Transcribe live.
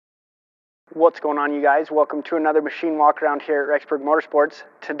What's going on, you guys? Welcome to another machine walk around here at Rexburg Motorsports.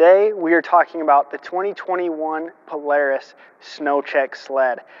 Today we are talking about the 2021 Polaris Snow Check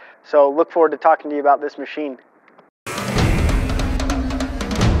Sled. So look forward to talking to you about this machine.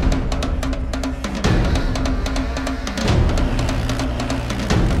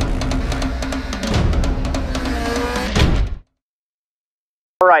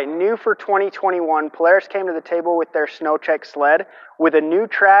 All right, new for 2021, Polaris came to the table with their Snow Check Sled with a new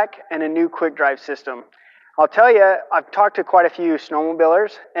track and a new quick drive system. I'll tell you, I've talked to quite a few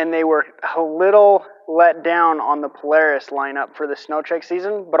snowmobilers and they were a little let down on the Polaris lineup for the Snow Check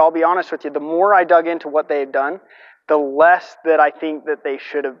season, but I'll be honest with you, the more I dug into what they've done, the less that I think that they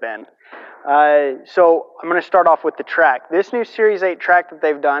should have been. So I'm going to start off with the track. This new Series 8 track that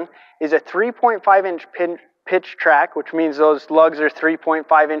they've done is a 3.5-inch pitch track, which means those lugs are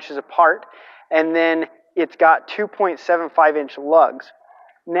 3.5 inches apart, and then it's got 2.75-inch lugs.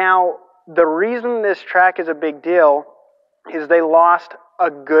 Now, the reason this track is a big deal is they lost a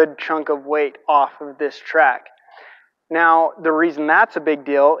good chunk of weight off of this track. Now, the reason that's a big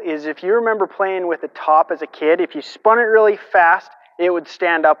deal is if you remember playing with the top as a kid, if you spun it really fast, it would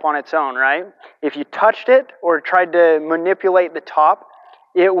stand up on its own, right? If you touched it or tried to manipulate the top,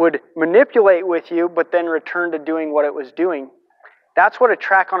 it would manipulate with you, but then return to doing what it was doing. That's what a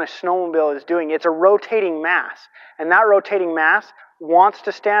track on a snowmobile is doing. It's a rotating mass, and that rotating mass wants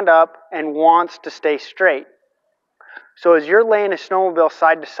to stand up and wants to stay straight. So as you're laying a snowmobile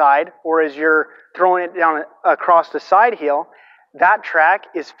side to side, or as you're throwing it down across the side hill, that track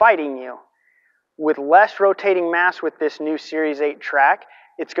is fighting you. With less rotating mass with this new Series 8 track,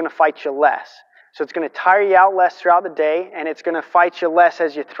 it's going to fight you less. So it's going to tire you out less throughout the day, and it's going to fight you less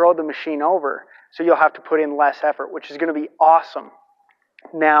as you throw the machine over. So you'll have to put in less effort, which is going to be awesome.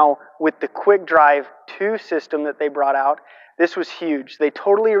 Now, with the Quick Drive 2 system that they brought out, this was huge. They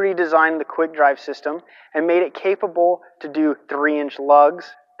totally redesigned the Quick Drive system and made it capable to do 3-inch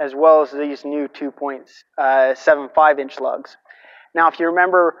lugs, as well as these new 2.75-inch lugs. Now, if you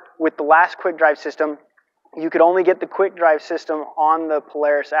remember, with the last Quick Drive system, you could only get the Quick Drive system on the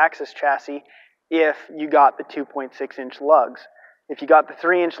Polaris Axis chassis if you got the 2.6-inch lugs. If you got the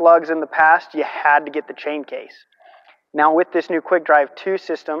 3-inch lugs in the past, you had to get the chain case. Now with this new Quick Drive 2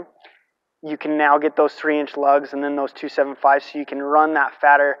 system, you can now get those 3-inch lugs and then those 2.75, so you can run that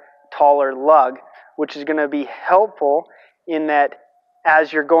fatter, taller lug, which is going to be helpful in that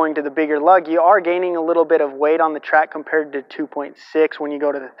as you're going to the bigger lug, you are gaining a little bit of weight on the track compared to 2.6 when you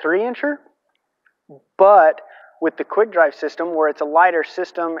go to the 3-incher. But with the Quick Drive system, where it's a lighter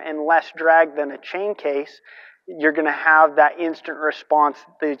system and less drag than a chain case, you're going to have that instant response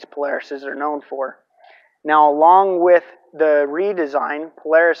that these Polarises are known for. Now, along with the redesign,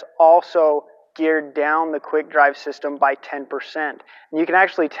 Polaris also geared down the Quick Drive system by 10%. And you can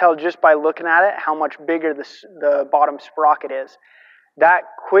actually tell just by looking at it how much bigger the bottom sprocket is. That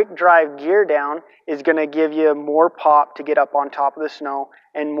Quick Drive gear down is going to give you more pop to get up on top of the snow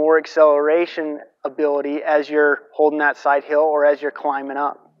and more acceleration ability as you're holding that side hill or as you're climbing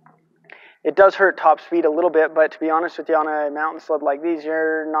up. It does hurt top speed a little bit, but to be honest with you, on a mountain sled like these,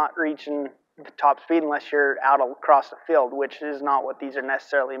 you're not reaching the top speed unless you're out across the field, which is not what these are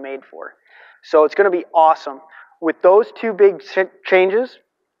necessarily made for. So it's going to be awesome. With those two big changes,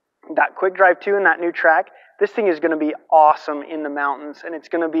 that Quick Drive 2 and that new track, this thing is going to be awesome in the mountains, and it's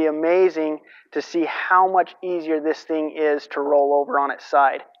going to be amazing to see how much easier this thing is to roll over on its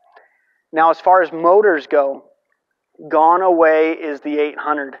side. Now, as far as motors go, gone away is the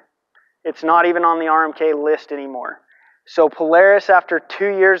 800. It's not even on the RMK list anymore. So Polaris, after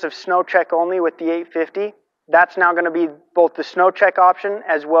 2 years of Snow Check only with the 850, that's now going to be both the Snow Check option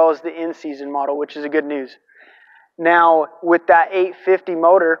as well as the in-season model, which is a good news. Now, with that 850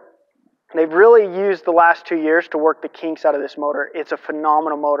 motor, they've really used the last 2 years to work the kinks out of this motor. It's a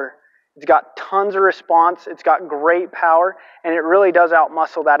phenomenal motor. It's got tons of response, it's got great power, and it really does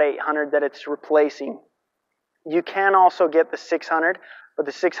outmuscle that 800 that it's replacing. You can also get the 600, but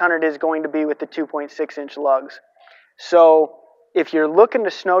the 600 is going to be with the 2.6-inch lugs. So if you're looking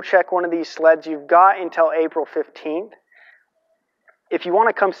to snow check one of these sleds, you've got until April 15th. If you want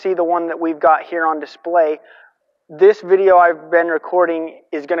to come see the one that we've got here on display, this video I've been recording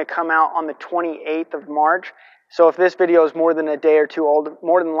is going to come out on the 28th of March. So if this video is more than a day or two old,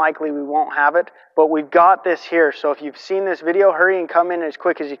 more than likely we won't have it. But we've got this here. So if you've seen this video, hurry and come in as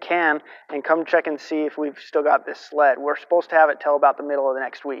quick as you can and come check and see if we've still got this sled. We're supposed to have it till about the middle of the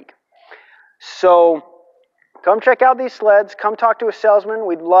next week. So come check out these sleds. Come talk to a salesman.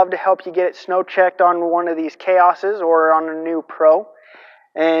 We'd love to help you get it snow checked on one of these Chaoses or on a new Pro.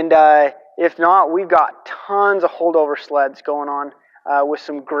 And if not, we've got tons of holdover sleds going on. with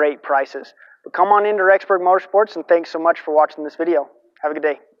some great prices. But come on into Rexburg Motorsports, and thanks so much for watching this video. Have a good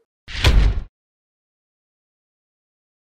day.